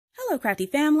Hello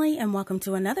CraftDee family, and welcome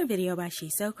to another video by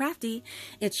She's So CraftDee.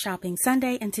 It's Shopping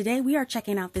Sunday, and today we are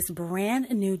checking out this brand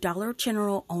new Dollar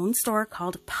General owned store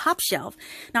called pOpShelf.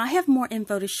 Now I have more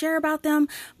info to share about them,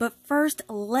 but first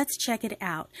let's check it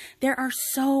out. There are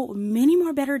so many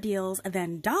more better deals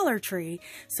than Dollar Tree,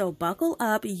 so buckle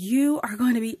up. You are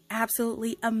going to be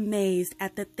absolutely amazed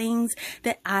at the things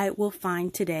that I will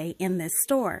find today in this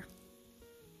store.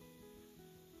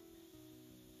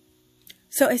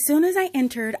 So as soon as I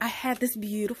entered, I had this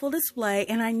beautiful display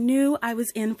and I knew I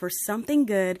was in for something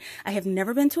good. I have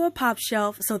never been to a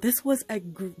pOpShelf, so this was a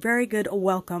very good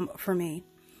welcome for me.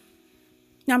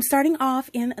 Now I'm starting off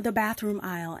in the bathroom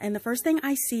aisle, and the first thing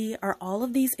I see are all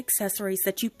of these accessories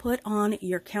that you put on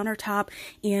your countertop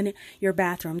in your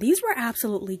bathroom. These were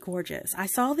absolutely gorgeous. I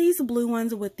saw these blue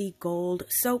ones with the gold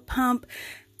soap pump,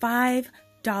 $5.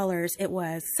 It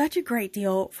was such a great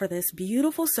deal for this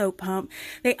beautiful soap pump.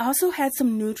 They also had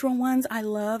some neutral ones. I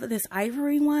love this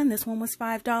ivory one. This one was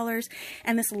 $5,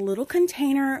 and this little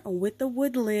container with the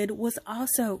wood lid was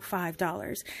also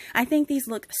 $5. I think these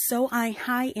look so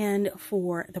high end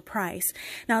for the price.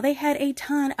 Now they had a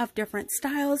ton of different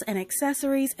styles and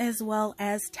accessories as well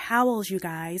as towels, you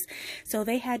guys. So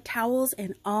they had towels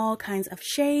in all kinds of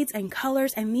shades and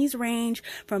colors, and these range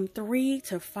from $3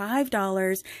 to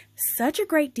 $5. Such a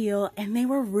great deal, and they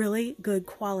were really good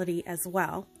quality as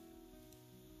well.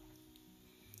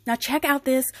 Now check out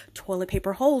this toilet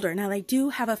paper holder. Now they do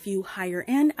have a few higher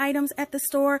end items at the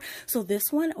store. So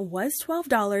this one was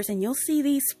 $12, and you'll see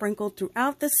these sprinkled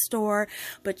throughout the store,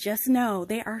 but just know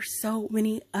there are so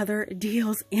many other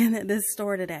deals in this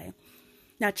store today.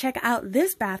 Now check out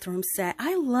this bathroom set.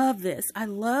 I love this. I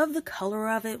love the color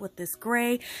of it with this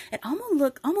gray. It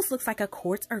almost looks like a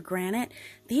quartz or granite.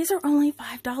 These are only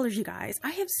 $5, you guys.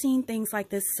 I have seen things like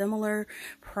this similar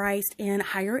priced in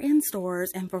higher end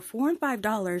stores, and for $4 and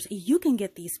 $5 you can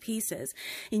get these pieces,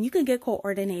 and you can get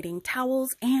coordinating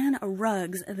towels and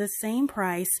rugs the same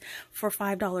price for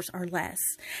 $5 or less.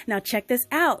 Now check this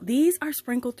out. These are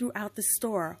sprinkled throughout the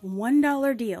store.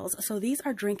 $1 deals. So these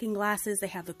are drinking glasses. They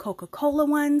have the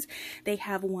Coca-Cola ones. They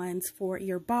have ones for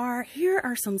your bar. Here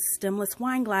are some stemless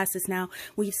wine glasses. Now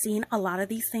we've seen a lot of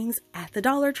these things at the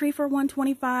Dollar Tree for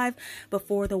 $1.25, but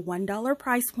for the $1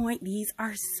 price point, these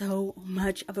are so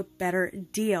much of a better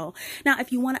deal. Now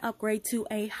if you want to upgrade to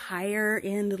a higher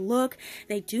end look,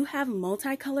 they do have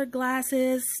multicolored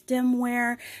glasses,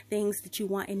 stemware, things that you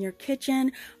want in your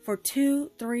kitchen for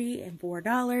 $2, $3, and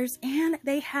 $4, and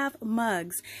they have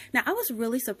mugs. Now I was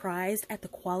really surprised at the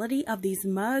quality of these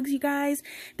mugs, you guys.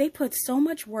 They put so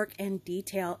much work and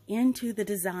detail into the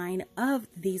design of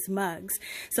these mugs.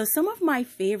 So some of my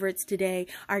favorites today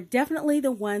are definitely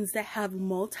the ones that have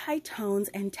multi-tones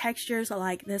and textures,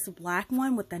 like this black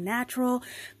one with the natural.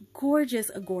 Gorgeous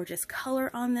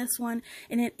color on this one,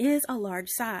 and it is a large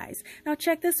size. Now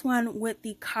check this one with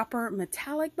the copper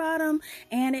metallic bottom,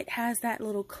 and it has that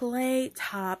little clay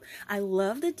top. I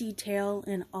love the detail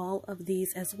in all of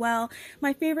these as well.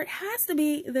 My favorite has to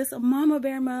be this mama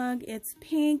bear mug. It's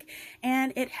pink,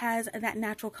 and it has that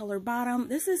natural color bottom.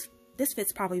 This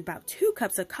fits probably about 2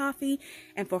 cups of coffee,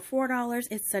 and for $4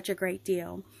 it's such a great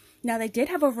deal. Now they did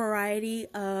have a variety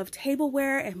of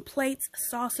tableware and plates,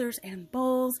 saucers, and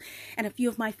bowls, and a few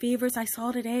of my favorites I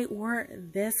saw today were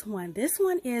this one. This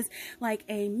one is like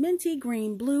a minty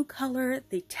green blue color.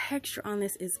 The texture on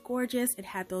this is gorgeous. It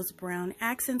had those brown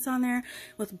accents on there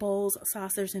with bowls,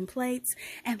 saucers, and plates.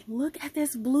 And look at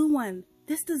this blue one.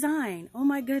 This design, oh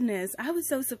my goodness, I was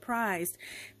so surprised.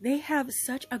 They have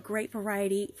such a great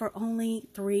variety for only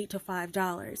 $3 to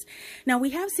 $5. Now we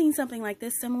have seen something like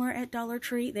this similar at Dollar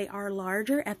Tree. They are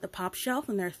larger at the pOpShelf,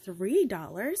 and they're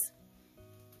 $3.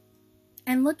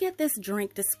 And look at this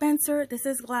drink dispenser. This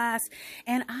is glass,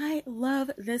 and I love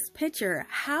this pitcher.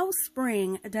 How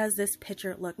spring does this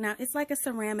pitcher look? Now it's like a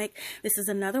ceramic. This is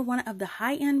another one of the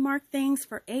high-end marked things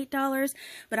for $8,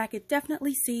 but I could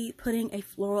definitely see putting a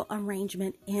floral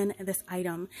arrangement in this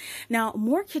item. Now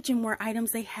more kitchenware items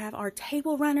they have are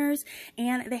table runners,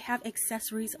 and they have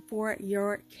accessories for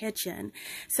your kitchen.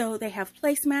 So they have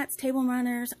placemats, table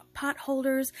runners, pot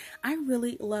holders. I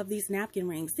really love these napkin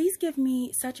rings. These give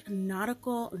me such nautical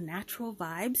natural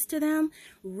vibes to them.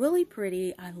 Really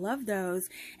pretty. I love those.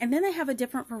 And then they have a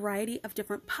different variety of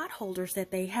different pot holders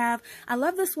that they have. I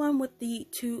love this one with the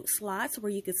 2 slots where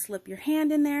you could slip your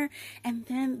hand in there, and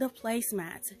then the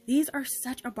placemats. These are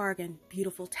such a bargain.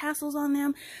 Beautiful tassels on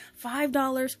them.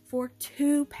 $5 for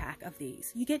 2 pack of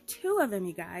these. You get 2 of them,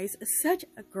 you guys. Such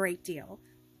a great deal.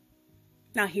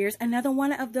 Now here's another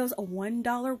one of those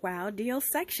 $1 wow deal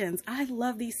sections. I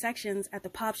love these sections at the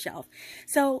pOpShelf.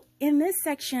 So in this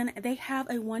section, they have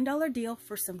a $1 deal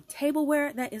for some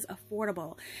tableware that is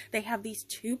affordable. They have these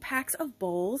 2 packs of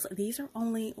bowls. These are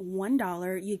only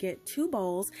 $1. You get 2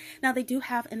 bowls. Now they do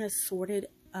have an assorted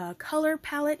color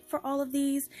palette for all of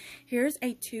these. Here's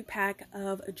a 2-pack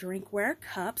of drinkware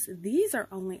cups. These are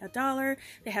only $1.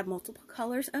 They have multiple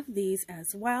colors of these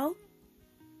as well.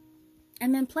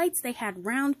 And then plates, they had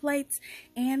round plates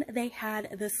and they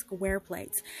had the square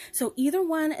plates. So either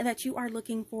one that you are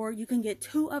looking for, you can get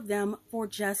 2 of them for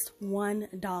just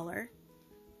 $1.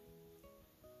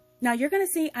 Now you're going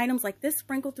to see items like this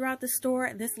sprinkled throughout the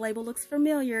store. This label looks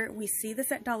familiar. We see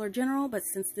this at Dollar General, but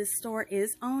since this store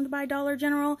is owned by Dollar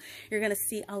General, you're going to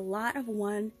see a lot of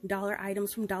 $1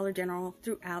 items from Dollar General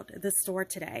throughout the store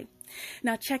today.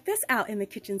 Now check this out in the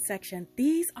kitchen section.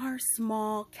 These are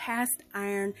small cast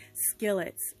iron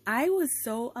skillets. I was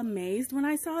so amazed when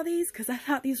I saw these because I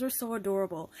thought these were so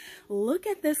adorable. Look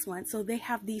at this one. So they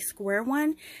have the square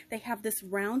one, they have this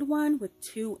round one with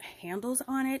 2 handles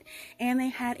on it, and they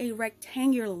had a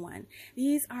rectangular one.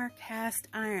 These are cast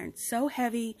iron, so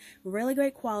heavy, really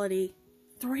great quality.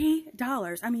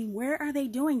 $3. I mean, where are they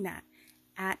doing that?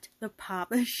 At the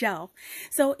pOpShelf.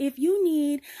 So if you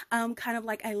need kind of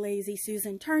like a Lazy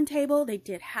Susan turntable, they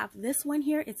did have this one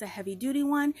here. It's a heavy duty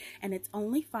one and it's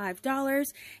only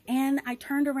 $5. And I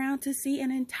turned around to see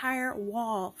an entire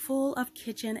wall full of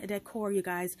kitchen decor, you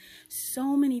guys.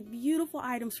 So many beautiful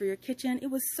items for your kitchen.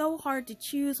 It was so hard to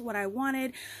choose what I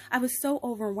wanted. I was so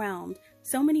overwhelmed.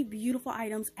 So many beautiful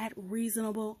items at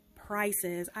reasonable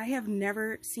prices. I have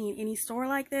never seen any store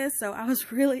like this, so I was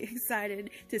really excited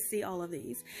to see all of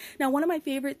these. Now, one of my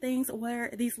favorite things were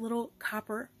these little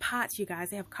copper pots, you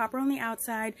guys. They have copper on the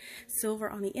outside, silver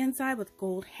on the inside with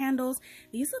gold handles.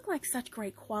 These look like such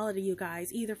great quality, you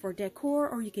guys, either for decor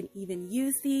or you can even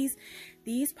use these.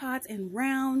 These pots in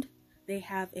round, they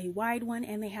have a wide one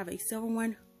and they have a silver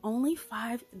one, only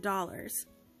 $5.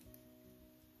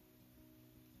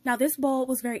 Now this bowl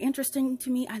was very interesting to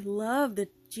me. I love the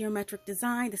geometric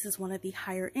design. This is one of the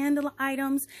higher end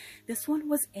items. This one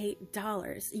was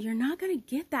 $8. You're not going to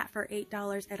get that for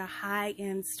 $8 at a high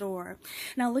end store.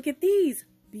 Now look at these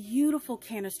beautiful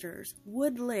canisters,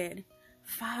 wood lid.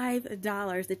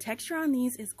 $5. The texture on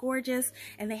these is gorgeous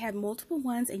and they had multiple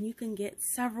ones and you can get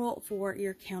several for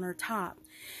your countertop.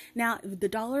 Now the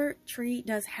Dollar Tree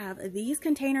does have these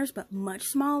containers but much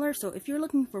smaller, so if you're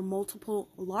looking for multiple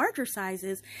larger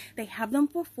sizes, they have them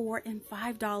for $4 and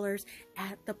 $5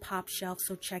 at the pOpShelf,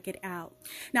 so check it out.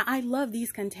 Now I love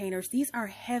these containers. These are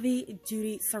heavy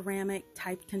duty ceramic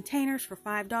type containers for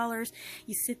 $5.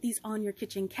 You sit these on your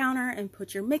kitchen counter and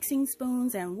put your mixing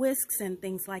spoons and whisks and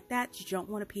things like that you don't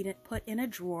want to put in a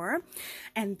drawer.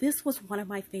 And this was one of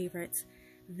my favorites.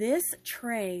 This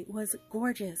tray was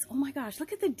gorgeous. Oh my gosh,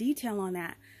 look at the detail on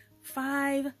that.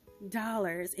 $5.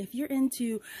 If you're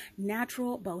into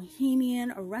natural,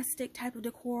 bohemian, rustic type of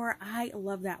decor, I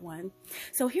love that one.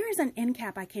 So here is an end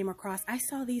cap I came across. I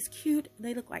saw these cute,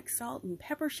 they look like salt and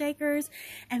pepper shakers.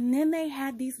 And then they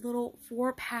had these little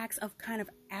 4 packs of kind of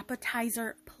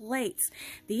appetizer plates.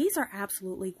 These are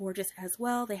absolutely gorgeous as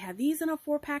well. They have these in a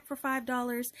 4-pack for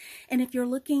 $5. And if you're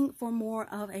looking for more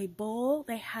of a bowl,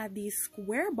 they had these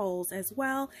square bowls as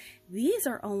well. These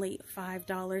are only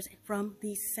 $5 from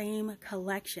the same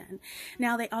collection.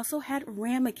 Now they also had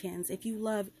ramekins. If you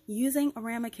love using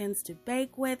ramekins to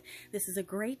bake with, this is a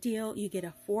great deal. You get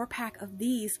a 4-pack of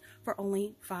these for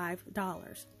only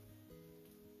 $5.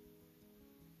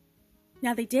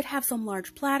 Now they did have some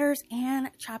large platters and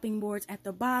chopping boards at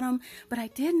the bottom, but I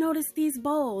did notice these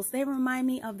bowls. They remind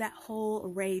me of that whole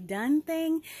RAE DUNN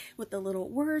thing with the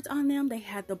little words on them. They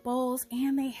had the bowls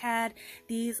and they had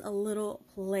these little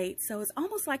plates. So it's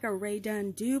almost like a RAE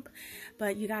DUNN dupe,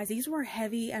 but you guys, these were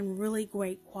heavy and really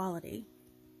great quality.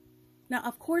 Now,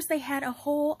 of course, they had a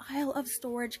whole aisle of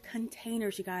storage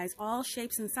containers, you guys, all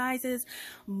shapes and sizes.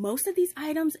 Most of these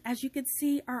items, as you could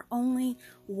see, are only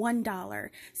 $1.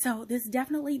 So this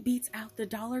definitely beats out the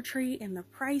Dollar Tree in the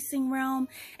pricing realm.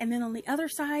 And then on the other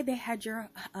side, they had your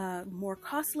more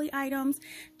costly items.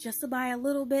 Just to buy a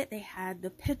little bit, they had the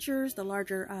pitchers, the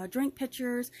larger drink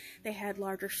pitchers. They had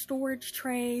larger storage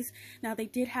trays. Now, they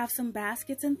did have some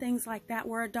baskets and things like that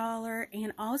were $1,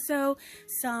 and also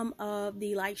some of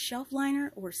the like shelf eyeliner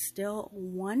were still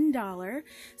 $1.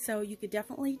 So you could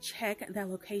definitely check that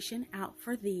location out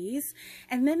for these.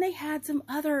 And then they had some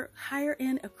other higher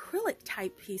end acrylic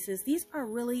type pieces. These are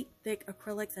really thick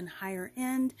acrylics and higher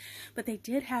end, but they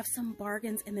did have some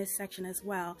bargains in this section as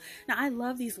well. Now I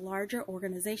love these larger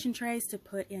organization trays to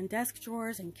put in desk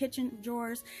drawers and kitchen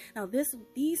drawers. Now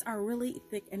these are really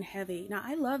thick and heavy. Now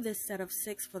I love this set of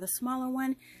 6 for the smaller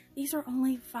one. These are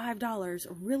only $5,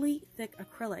 really thick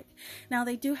acrylic. Now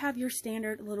they do have your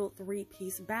standard little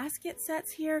 3-piece basket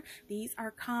sets here. These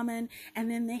are common, and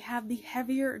then they have the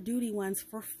heavier duty ones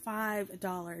for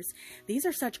 $5. These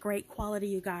are such great quality,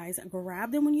 you guys.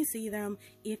 Grab them when you see them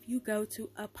if you go to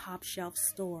a pOpShelf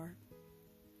store.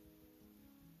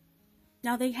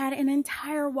 Now they had an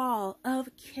entire wall of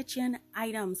kitchen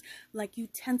items like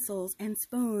utensils and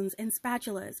spoons and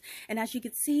spatulas. And as you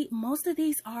can see, most of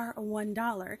these are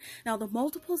 $1. Now the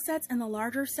multiple sets and the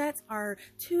larger sets are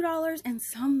 $2 and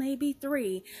some may be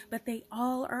 $3, but they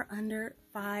all are under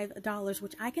 $5,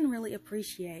 which I can really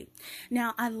appreciate.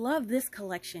 Now I love this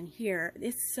collection here.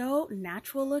 It's so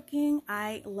natural looking.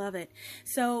 I love it.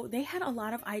 So they had a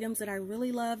lot of items that I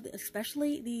really loved,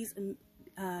 especially these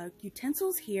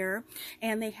utensils here,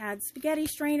 and they had spaghetti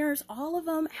strainers. All of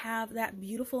them have that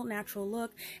beautiful natural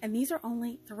look, and these are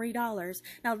only $3.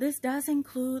 Now this does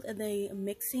include the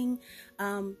mixing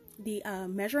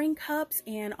measuring cups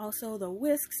and also the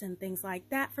whisks and things like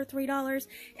that for $3.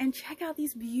 And check out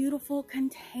these beautiful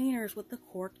containers with the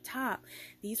cork top.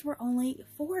 These were only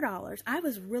 $4. I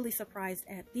was really surprised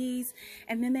at these.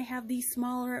 And then they have these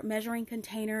smaller measuring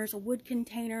containers, wood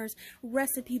containers,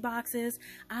 recipe boxes.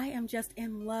 I am just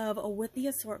in love with the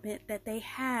assortment that they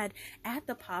had at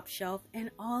the pOpShelf, and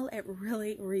all at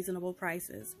really reasonable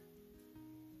prices.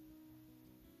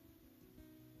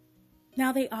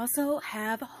 Now they also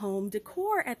have home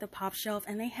decor at the pOpShelf,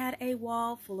 and they had a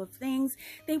wall full of things.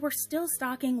 They were still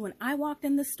stocking when I walked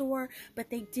in the store, but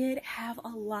they did have a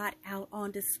lot out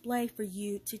on display for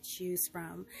you to choose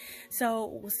from.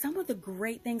 So some of the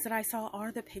great things that I saw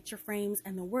are the picture frames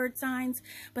and the word signs,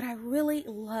 but I really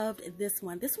loved this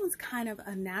one. This one's kind of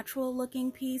a natural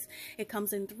looking piece. It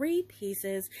comes in 3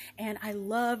 pieces, and I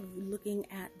love looking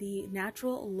at the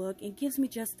natural look. It gives me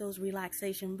just those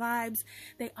relaxation vibes.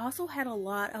 They also had a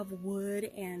lot of wood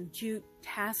and jute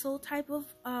tassel type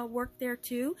of work there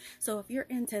too. So if you're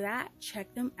into that,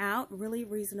 check them out. Really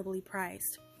reasonably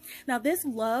priced. Now this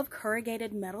Love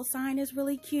corrugated metal sign is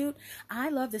really cute. I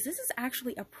love this. This is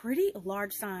actually a pretty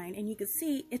large sign, and you can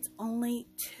see it's only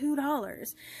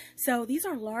 $2. So these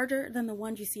are larger than the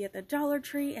ones you see at the Dollar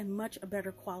Tree and much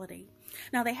better quality.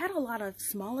 Now they had a lot of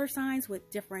smaller signs with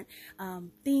different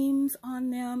themes on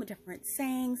them, different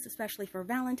sayings, especially for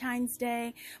Valentine's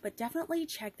Day, but definitely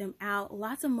check them out.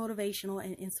 Lots of motivational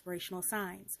and inspirational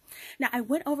signs. Now I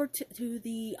went over to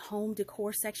the home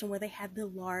decor section where they had the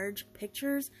large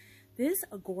pictures. This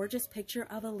gorgeous picture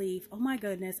of a leaf. Oh my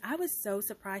goodness, I was so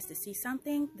surprised to see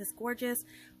something this gorgeous.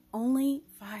 Only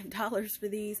 $5 for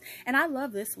these, and I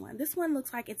love this one. This one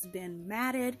looks like it's been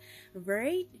matted.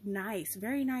 Very nice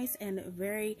and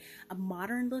very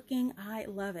modern looking. I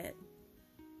love it.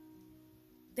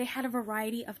 They had a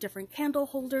variety of different candle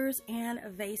holders and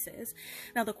vases.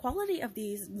 Now the quality of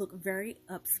these look very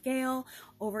upscale.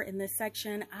 Over in this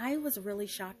section, I was really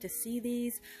shocked to see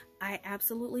these. I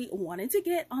absolutely wanted to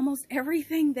get almost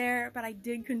everything there, but I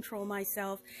did control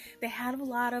myself. They had a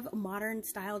lot of modern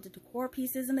styled decor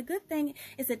pieces, and the good thing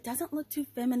is it doesn't look too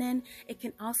feminine. It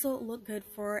can also look good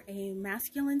for a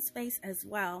masculine space as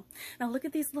well. Now look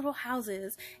at these little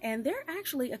houses, and they're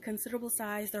actually a considerable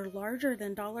size. They're larger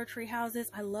than Dollar Tree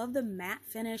houses. I love the matte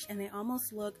finish, and they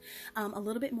almost look a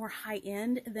little bit more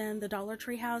high-end than the Dollar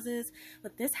Tree houses,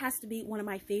 but this has to be one of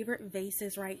my favorite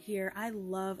vases right here. I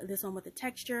love this one with the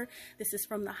texture. This is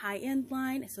from the high-end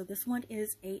line, so this one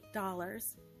is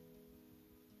 $8.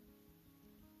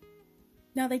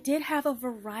 Now they did have a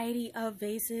variety of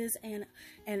vases and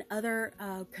other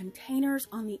containers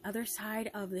on the other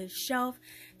side of the shelf.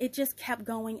 It just kept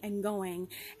going and going.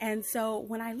 And so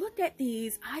when I looked at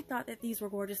these, I thought that these were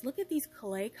gorgeous. Look at these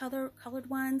clay colored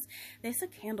ones. This is a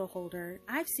candle holder.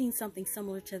 I've seen something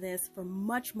similar to this for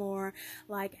much more,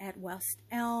 like at West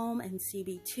Elm and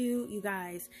CB2. You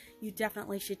guys, you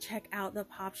definitely should check out the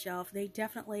pOpShelf. They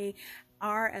definitely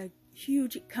are a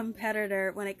huge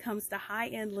competitor when it comes to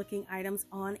high-end looking items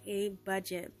on a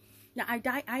budget. Now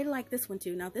I like this one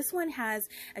too. Now this one has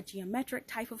a geometric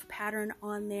type of pattern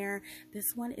on there.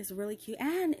 This one is really cute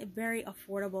and very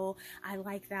affordable. I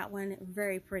like that one.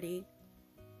 Very pretty.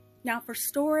 Now for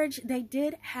storage, they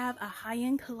did have a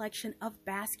high-end collection of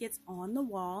baskets on the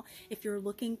wall if you're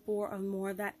looking for a more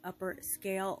of that upper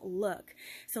scale look.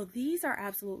 So these are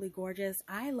absolutely gorgeous.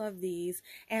 I love these.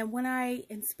 And when I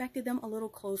inspected them a little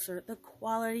closer, the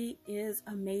quality is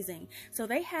amazing. So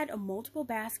they had multiple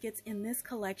baskets in this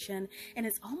collection, and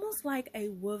it's almost like a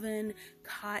woven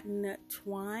cotton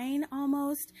twine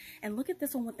almost. And look at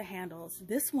this one with the handles.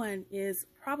 This one is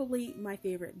probably my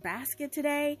favorite basket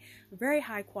today. Very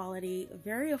high quality,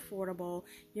 very affordable.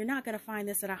 You're not going to find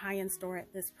this at a high-end store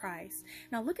at this price.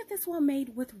 Now look at this one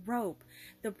made with rope.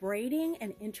 The braiding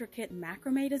and intricate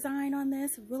macrame design on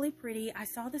this, really pretty. I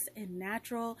saw this in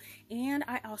natural and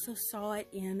I also saw it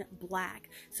in black.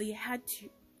 So you had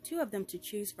two of them to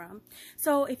choose from.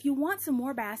 So if you want some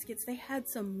more baskets, they had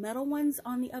some metal ones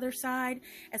on the other side,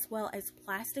 as well as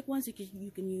plastic ones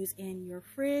you can use in your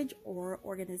fridge or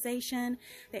organization.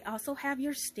 They also have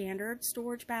your standard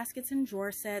storage baskets and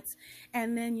drawer sets,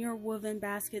 and then your woven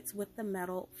baskets with the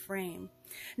metal frame.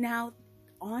 Now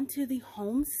onto the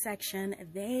home section,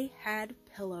 they had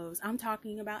pillows. I'm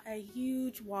talking about a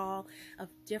huge wall of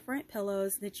different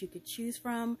pillows that you could choose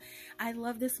from. I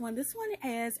love this one. This one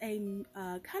is a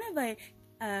kind of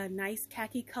a nice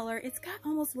khaki color. It's got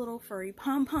almost little furry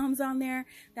pom-poms on there.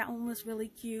 That one was really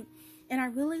cute. And I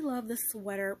really love the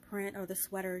sweater print or the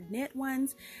sweater knit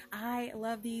ones. I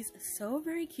love these, so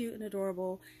very cute and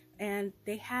adorable. And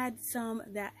they had some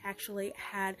that actually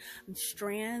had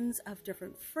strands of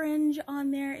different fringe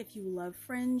on there if you love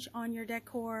fringe on your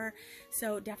decor.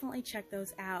 So definitely check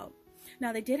those out.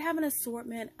 Now they did have an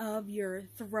assortment of your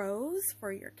throws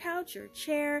for your couch, your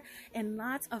chair, and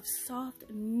lots of soft,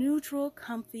 neutral,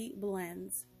 comfy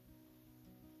blends.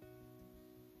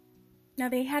 Now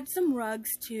they had some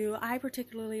rugs too. I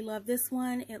particularly love this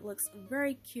one. It looks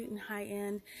very cute and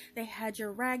high-end. They had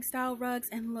your rag style rugs,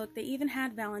 and look, they even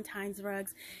had Valentine's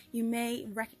rugs. You may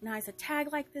recognize a tag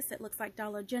like this. It looks like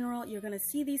Dollar General. You're going to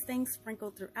see these things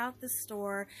sprinkled throughout the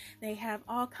store. They have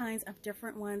all kinds of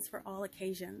different ones for all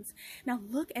occasions. Now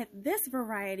look at this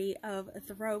variety of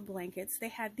throw blankets. They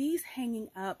had these hanging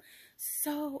up,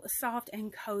 so soft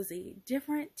and cozy,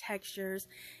 different textures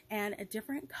and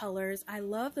different colors. I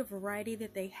love the variety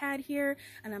that they had here,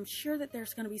 and I'm sure that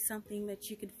there's going to be something that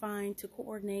you could find to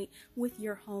coordinate with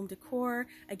your home decor.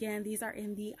 Again, these are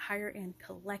in the higher end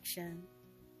collection.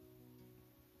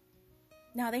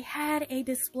 Now they had a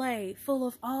display full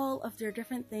of all of their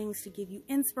different things to give you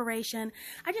inspiration.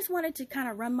 I just wanted to kind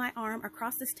of run my arm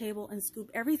across this table and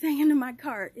scoop everything into my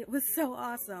cart. It was so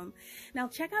awesome. Now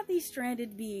check out these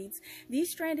stranded beads. These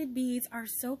stranded beads are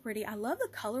so pretty. I love the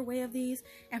colorway of these,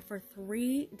 and for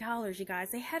 $3, you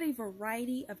guys, they had a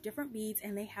variety of different beads,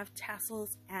 and they have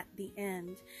tassels at the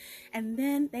end. And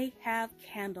then they have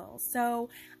candles. So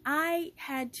I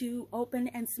had to open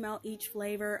and smell each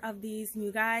flavor of these,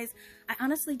 you guys. I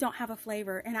honestly don't have a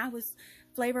flavor, and I was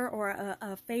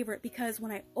a favorite, because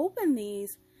when I opened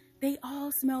these, they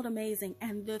all smelled amazing,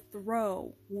 and the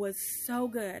throw was so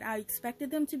good. I expected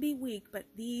them to be weak, but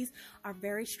these are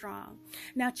very strong.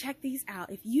 Now check these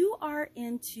out. If you are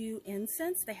into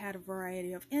incense, they had a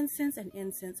variety of incense and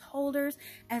incense holders,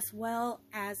 as well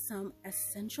as some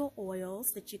essential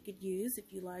oils that you could use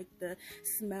if you like the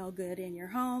smell good in your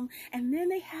home. And then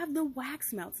they have the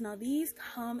wax melts. Now these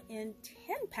come in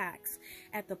 10 packs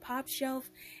at the pOpShelf,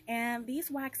 and these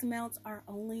wax melts are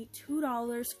only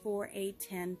 $2 for a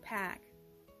 10 pack.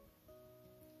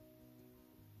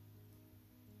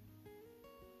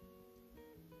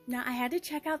 Now I had to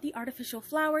check out the artificial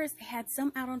flowers. They had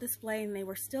some out on display, and they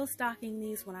were still stocking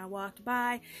these when I walked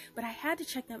by, but I had to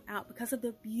check them out because of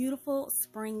the beautiful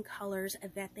spring colors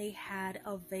that they had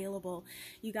available.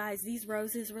 You guys, these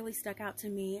roses really stuck out to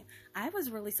me. I was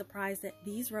really surprised that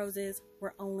these roses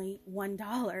were only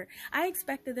 $1. I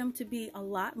expected them to be a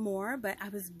lot more, but I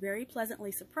was very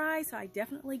pleasantly surprised, so I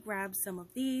definitely grabbed some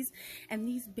of these. And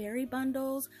these berry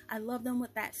bundles, I love them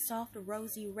with that soft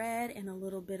rosy red and a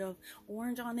little bit of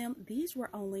orange on them. These were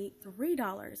only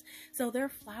 $3. So their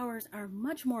flowers are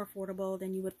much more affordable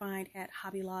than you would find at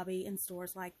Hobby Lobby and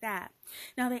stores like that.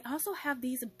 Now they also have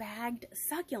these bagged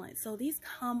succulents. So these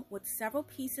come with several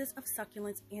pieces of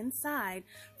succulents inside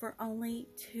for only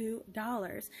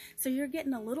 $2. So you're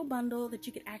getting a little bundle that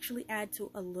you could actually add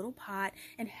to a little pot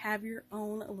and have your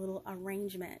own little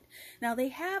arrangement. Now they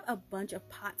have a bunch of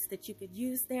pots that you could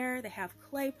use there. They have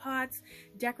clay pots,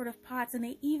 decorative pots, and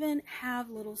they even have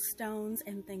little stones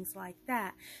and and things like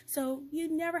that. So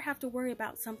you never have to worry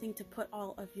about something to put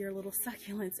all of your little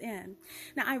succulents in.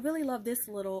 Now I really love this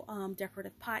little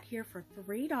decorative pot here for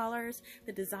 $3.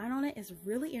 The design on it is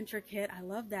really intricate. I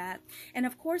love that. And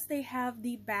of course they have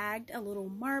the bagged little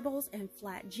marbles and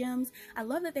flat gems. I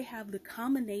love that they have the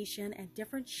combination and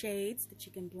different shades that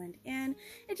you can blend in.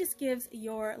 It just gives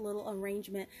your little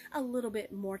arrangement a little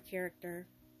bit more character.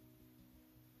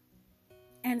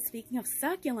 And speaking of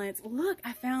succulents, look,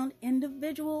 I found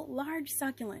individual large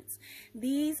succulents.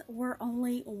 These were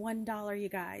only $1, you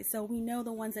guys. So we know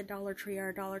the ones at Dollar Tree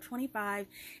are $1.25,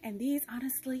 and these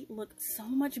honestly look so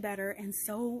much better and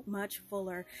so much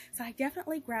fuller. So I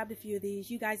definitely grabbed a few of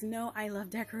these. You guys know I love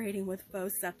decorating with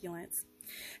faux succulents.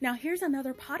 Now here's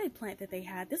another potted plant that they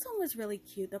had. This one was really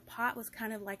cute. The pot was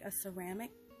kind of like a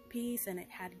ceramic piece and it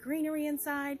had greenery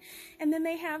inside, and then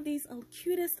they have these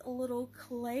cutest little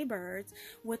clay birds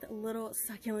with little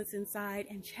succulents inside.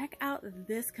 And check out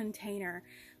this container.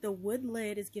 The wood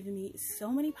lid is giving me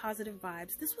so many positive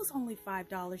vibes. This was only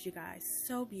 $5, you guys.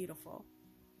 So beautiful.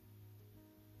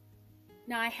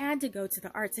 Now I had to go to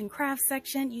the arts and crafts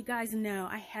section. You guys know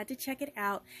I had to check it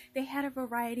out. They had a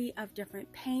variety of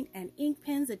different paint and ink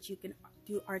pens that you can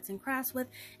do arts and crafts with,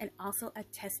 and also a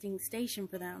testing station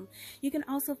for them. You can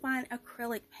also find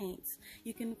acrylic paints.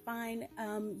 You can find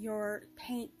your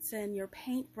paints and your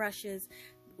paint brushes,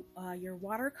 your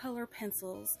watercolor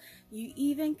pencils. You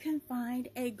even can find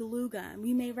a glue gun.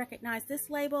 You may recognize this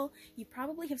label. You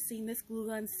probably have seen this glue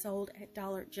gun sold at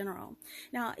Dollar General.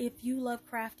 Now, if you love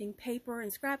crafting paper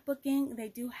and scrapbooking, they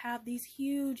do have these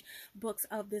huge books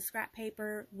of the scrap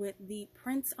paper with the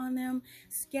prints on them,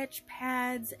 sketch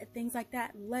pads, things like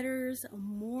that, letters,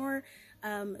 more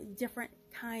different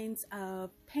kinds of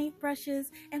paintbrushes,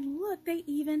 and look, they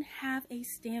even have a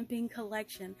stamping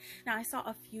collection. Now I saw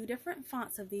a few different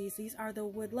fonts of these. These are the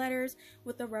wood letters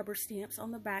with the rubber stamps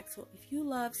on the back, so if you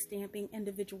love stamping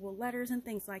individual letters and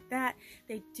things like that,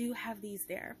 they do have these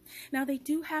there. Now they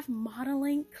do have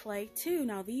modeling clay too.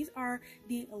 Now these are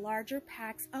the larger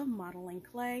packs of modeling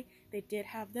clay. They did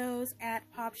have those at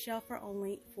pOpShelf for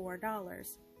only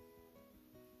 $4.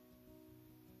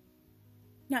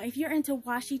 Now, if you're into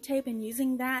washi tape and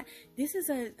using that, this is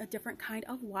a different kind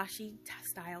of washi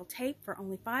style tape for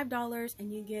only $5,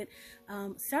 and you get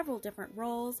several different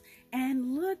rolls.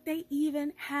 And look, they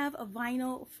even have a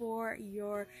vinyl for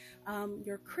your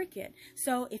Cricut.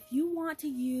 So if you want to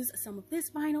use some of this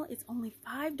vinyl, it's only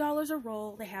 $5 a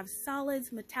roll. They have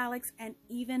solids, metallics, and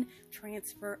even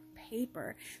transfer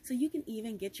paper. So you can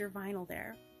even get your vinyl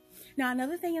there. Now,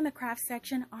 another thing in the craft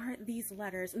section are these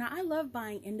letters. Now, I love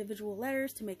buying individual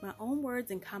letters to make my own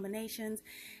words and combinations.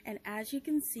 And as you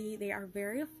can see, they are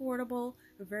very affordable,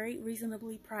 very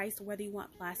reasonably priced, whether you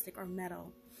want plastic or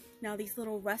metal. Now, these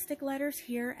little rustic letters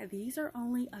here, these are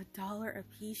only $1 a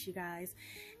piece, you guys.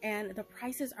 And the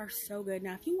prices are so good.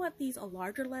 Now, if you want these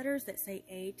larger letters that say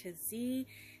A to Z,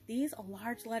 these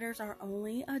large letters are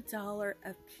only $1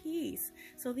 a piece.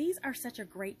 So these are such a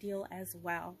great deal as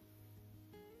well.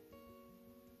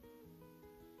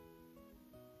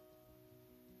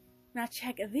 Now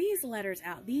check these letters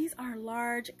out. These are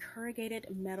large corrugated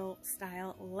metal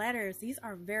style letters. These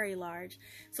are very large.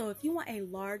 So if you want a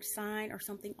large sign or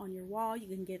something on your wall, you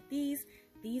can get these.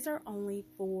 These are only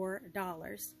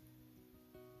 $4.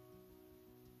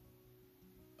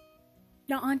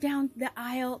 Now on down the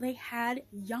aisle, they had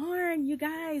yarn, you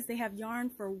guys. They have yarn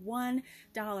for $1.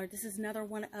 This is another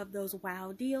one of those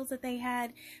wow deals that they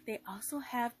had. They also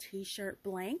have t-shirt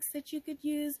blanks that you could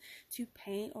use to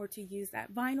paint or to use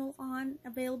that vinyl on,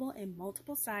 available in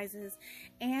multiple sizes.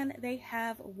 And they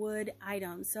have wood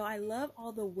items. So I love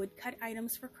all the wood cut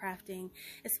items for crafting,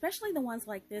 especially the ones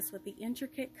like this with the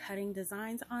intricate cutting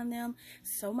designs on them.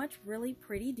 So much really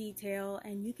pretty detail,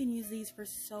 and you can use these for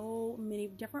so many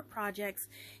different projects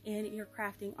in your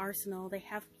crafting arsenal. They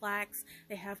have plaques,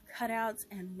 they have cutouts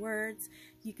and words.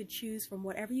 You could choose from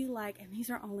whatever you like, and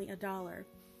these are only $1.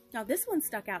 Now this one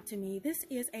stuck out to me. This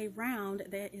is a round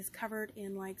that is covered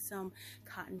in like some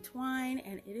cotton twine,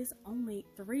 and it is only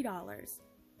 $3.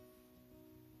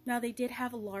 Now they did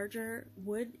have larger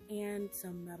wood and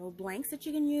some metal blanks that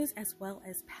you can use, as well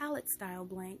as palette style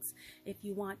blanks if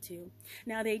you want to.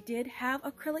 Now they did have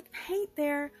acrylic paint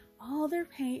there. All their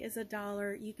paint is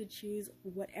 $1. You could choose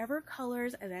whatever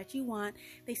colors that you want.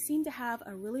 They seem to have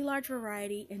a really large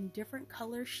variety in different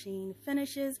color sheen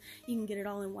finishes. You can get it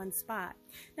all in one spot.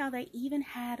 Now they even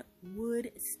had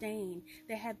wood stain.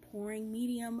 They had pouring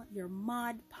medium, your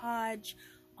Mod Podge,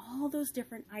 all those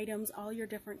different items, all your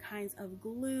different kinds of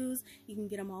glues. You can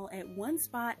get them all at one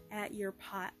spot at your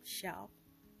pOpShelf.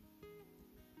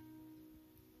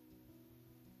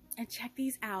 And check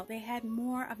these out. They had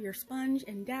more of your sponge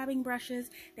and dabbing brushes.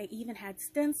 They even had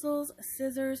stencils,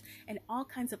 scissors, and all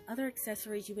kinds of other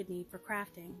accessories you would need for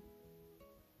crafting.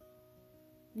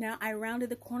 Now I rounded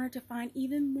the corner to find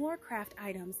even more craft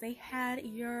items. They had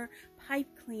your pipe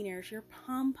cleaners, your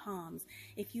pom-poms.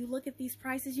 If you look at these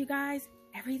prices, you guys,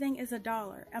 everything is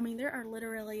 $1. I mean, there are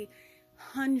literally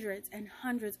hundreds and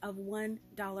hundreds of $1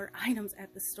 items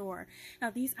at the store. Now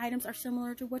these items are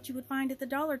similar to what you would find at the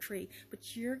Dollar Tree,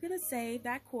 but you're gonna save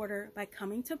that quarter by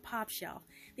coming to pOpShelf.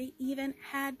 They even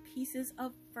had pieces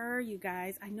of fur, you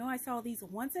guys. I know I saw these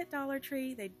once at Dollar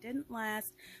Tree. They didn't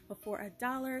last, but for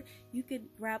 $1 you could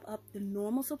grab up the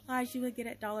normal supplies you would get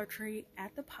at Dollar Tree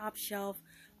at the pOpShelf,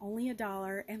 only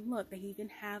 $1. And look, they even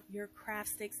have your craft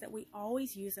sticks that we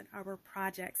always use in our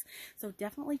projects. So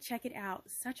definitely check it out.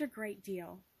 Such a great deal.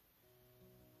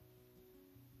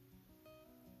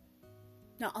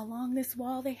 Now along this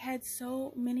wall, they had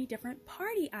so many different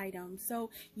party items. So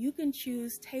you can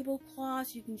choose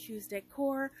tablecloths, you can choose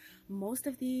decor, most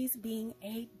of these being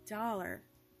 $1.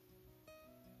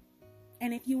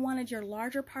 And if you wanted your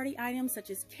larger party items such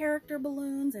as character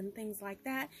balloons and things like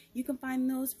that, you can find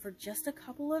those for just a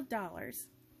couple of dollars.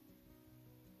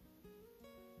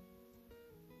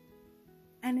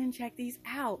 And then check these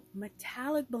out,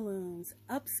 metallic balloons,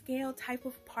 upscale type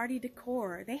of party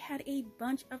decor. They had a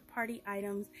bunch of party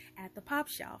items at the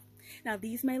pOpShelf. Now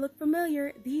these may look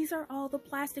familiar. These are all the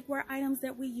plasticware items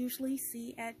that we usually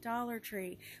see at Dollar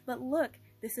Tree. But look,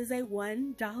 this is a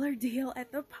 $1 deal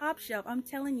at the pOpShelf. I'm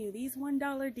telling you, these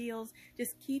 $1 deals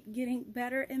just keep getting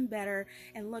better and better.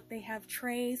 And look, they have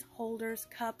trays, holders,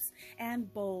 cups,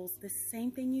 and bowls. The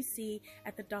same thing you see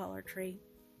at the Dollar Tree.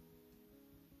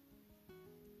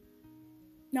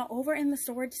 Now over in the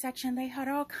storage section, they had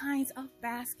all kinds of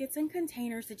baskets and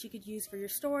containers that you could use for your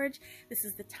storage. This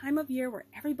is the time of year where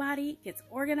everybody gets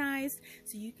organized,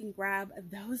 so you can grab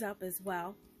those up as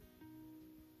well.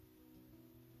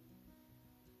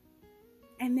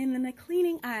 And then in the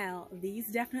cleaning aisle,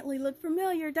 these definitely look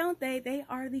familiar, don't they? They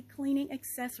are the cleaning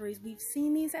accessories. We've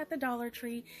seen these at the Dollar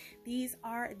Tree. These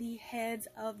are the heads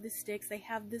of the sticks. They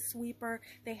have the sweeper,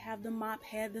 they have the mop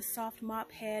head, the soft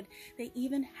mop head. They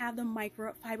even have the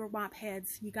microfiber mop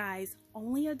heads. You guys,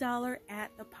 only $1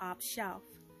 at the pOpShelf.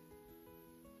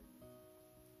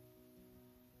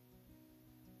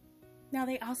 Now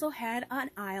they also had an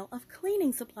aisle of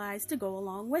cleaning supplies to go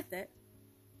along with it.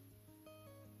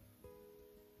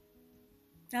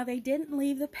 Now they didn't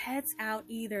leave the pets out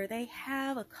either. They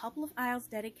have a couple of aisles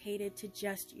dedicated to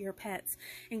just your pets,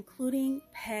 including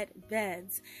pet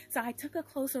beds. So I took a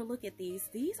closer look at these.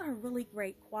 These are really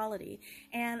great quality.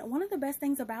 And one of the best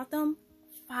things about them,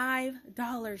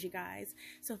 $5, you guys.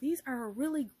 So these are a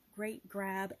really great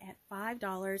grab at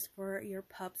 $5 for your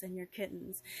pups and your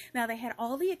kittens. Now they had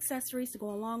all the accessories to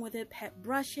go along with it, pet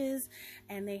brushes,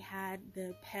 and they had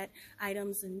the pet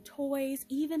items and toys,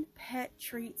 even pet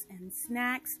treats and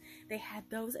snacks. They had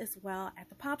those as well at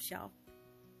the pOpShelf.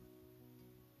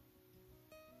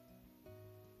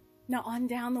 Now on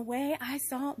down the way, I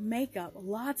saw makeup,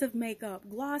 lots of makeup,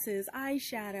 glosses,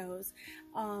 eyeshadows,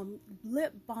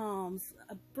 lip balms,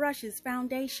 brushes,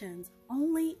 foundations,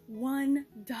 only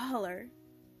 $1.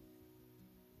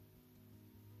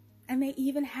 And they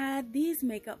even had these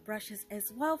makeup brushes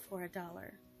as well for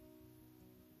 $1.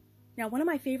 Now, one of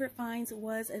my favorite finds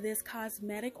was this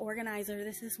cosmetic organizer.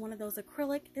 This is one of those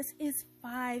acrylic. This is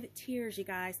 5 tiers, you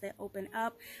guys, that open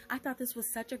up. I thought this was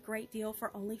such a great deal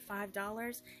for only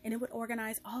 $5, and it would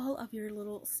organize all of your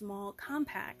little small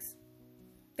compacts.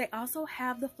 They also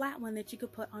have the flat one that you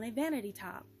could put on a vanity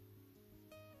top.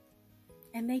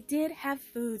 And they did have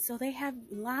food, so they have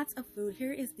lots of food.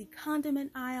 Here is the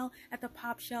condiment aisle at the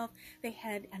pOpShelf. They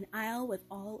had an aisle with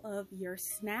all of your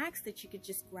snacks that you could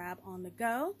just grab on the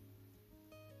go.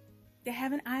 They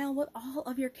have an aisle with all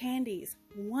of your candies,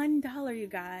 $1, you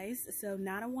guys, so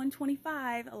not a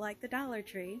 $1.25 like the Dollar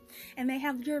Tree. And they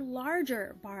have your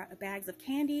larger bags of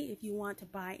candy if you want to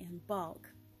buy in bulk.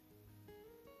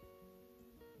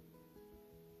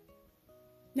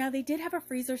 Now they did have a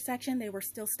freezer section. They were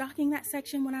still stocking that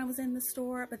section when I was in the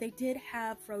store, but they did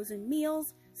have frozen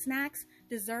meals, snacks,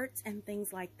 desserts, and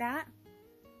things like that.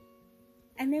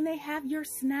 And then they have your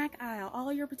snack aisle,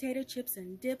 all your potato chips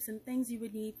and dips and things you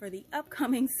would need for the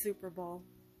upcoming Super Bowl.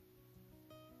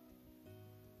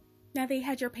 Now they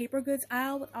had your paper goods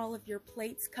aisle with all of your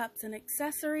plates, cups, and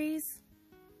accessories.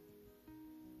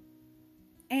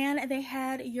 And they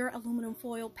had your aluminum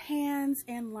foil pans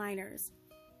and liners.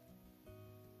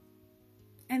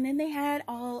 And then they had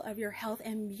all of your health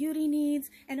and beauty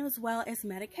needs, and as well as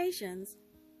medications.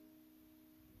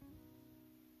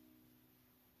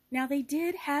 Now they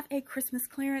did have a Christmas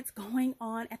clearance going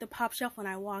on at the pOpShelf when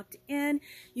I walked in.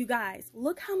 You guys,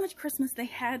 look how much Christmas they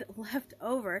had left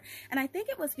over. And I think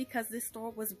it was because this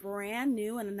store was brand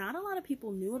new and not a lot of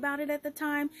people knew about it at the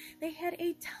time. They had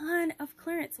a ton of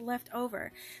clearance left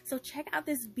over. So check out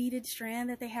this beaded strand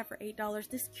that they have for $8.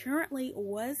 This currently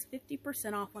was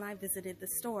 50% off when I visited the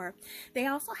store. They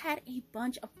also had a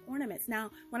bunch of ornaments.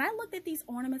 Now, when I looked at these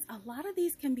ornaments, a lot of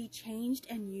these can be changed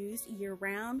and used year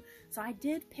round. So I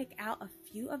did pick out a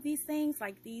few of these things,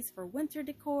 like these for winter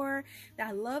decor.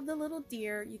 I love the little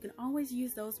deer. You can always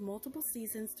use those multiple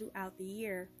seasons throughout the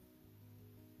year.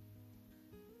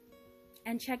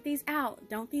 And check these out.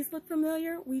 Don't these look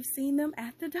familiar? We've seen them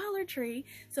at the Dollar Tree.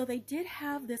 So they did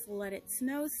have this Let It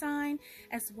Snow sign,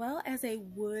 as well as a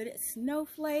wood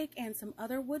snowflake and some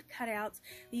other wood cutouts.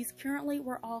 These currently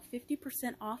were all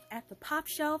 50% off at the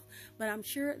pOpShelf, but I'm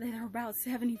sure that they're about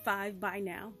 75 by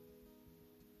now.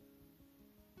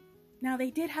 Now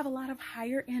they did have a lot of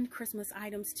higher end Christmas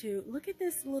items too. Look at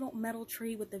this little metal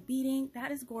tree with the beading.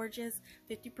 That is gorgeous.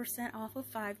 50% off of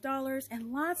 $5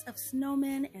 and lots of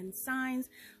snowmen and signs.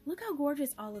 Look how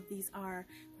gorgeous all of these are.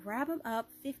 Grab them up,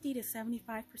 50 to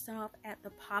 75% off at the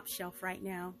pOpShelf right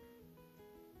now.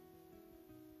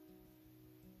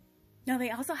 Now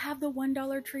they also have the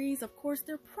 $1 trees. Of course,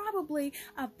 they're probably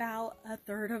about a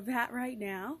third of that right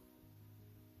now.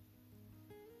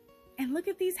 And look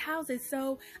at these houses.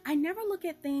 So I never look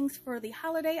at things for the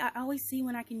holiday. I always see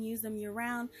when I can use them year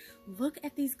round. Look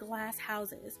at these glass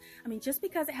houses. I mean, just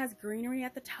because it has greenery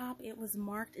at the top, it was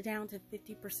marked down to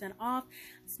 50% off.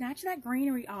 Snatch that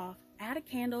greenery off, add a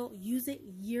candle, use it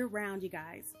year round, you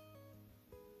guys.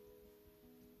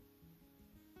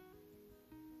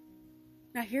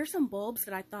 Now here's some bulbs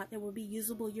that I thought that would be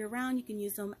usable year round. You can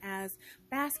use them as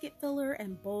basket filler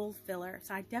and bowl filler.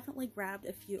 So I definitely grabbed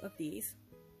a few of these.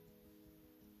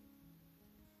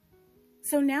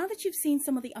 So now that you've seen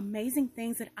some of the amazing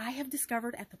things that I have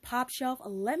discovered at the pOpShelf,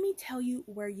 let me tell you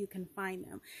where you can find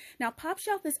them. Now,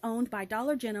 pOpShelf is owned by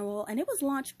Dollar General and it was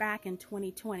launched back in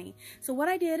 2020. So what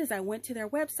I did is I went to their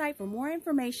website for more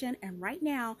information, and right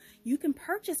now you can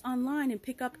purchase online and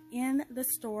pick up in the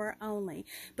store only.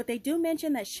 But they do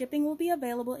mention that shipping will be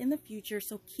available in the future,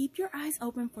 so keep your eyes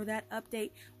open for that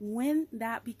update when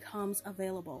that becomes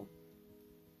available.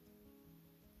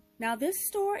 Now this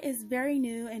store is very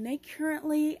new and they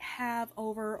currently have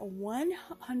over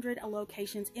 100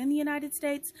 locations in the United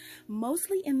States,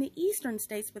 mostly in the eastern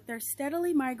states, but they're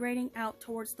steadily migrating out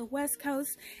towards the West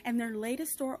Coast, and their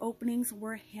latest store openings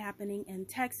were happening in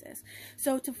Texas.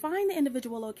 So to find the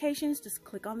individual locations, just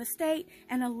click on the state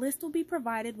and a list will be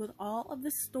provided with all of the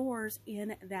stores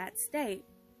in that state.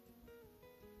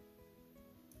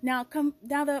 Now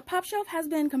the pOpShelf has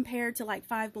been compared to like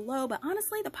Five Below, but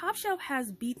honestly, the pOpShelf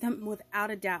has beat them without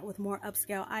a doubt with more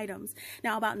upscale items.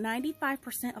 Now, about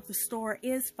 95% of the store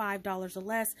is $5 or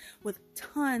less, with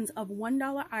tons of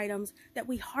 $1 items that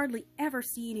we hardly ever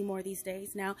see anymore these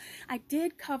days. Now, I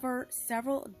did cover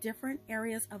several different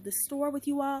areas of the store with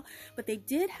you all, but they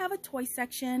did have a toy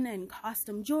section and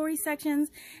costume jewelry sections,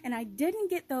 and I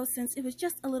didn't get those since it was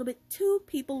just a little bit too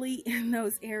people-y in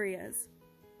those areas.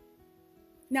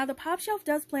 Now, the pOpShelf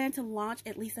does plan to launch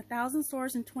at least 1,000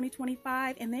 stores in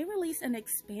 2025, and they released an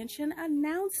expansion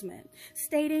announcement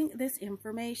stating this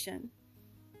information.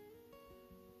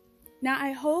 Now,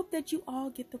 I hope that you all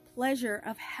get the pleasure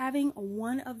of having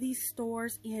one of these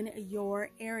stores in your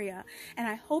area, and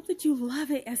I hope that you love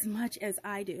it as much as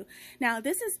I do. Now,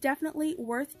 this is definitely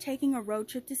worth taking a road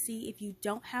trip to see if you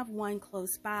don't have one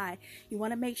close by. You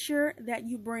want to make sure that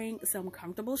you bring some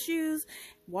comfortable shoes,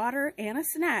 water, and a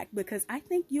snack, because I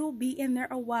think you'll be in there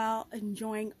a while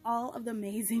enjoying all of the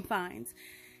amazing finds.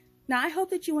 Now, I hope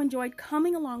that you enjoyed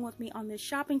coming along with me on this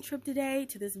shopping trip today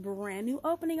to this brand new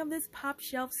opening of this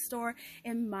pOpShelf store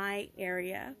in my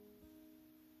area.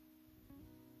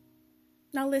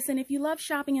 Now listen, if you love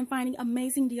shopping and finding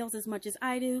amazing deals as much as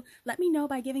I do, let me know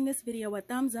by giving this video a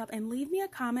thumbs up and leave me a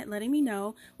comment letting me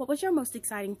know what was your most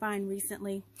exciting find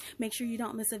recently. Make sure you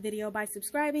don't miss a video by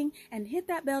subscribing and hit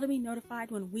that bell to be notified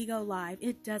when we go live.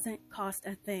 It doesn't cost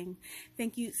a thing.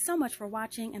 Thank you so much for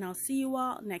watching, and I'll see you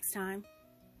all next time.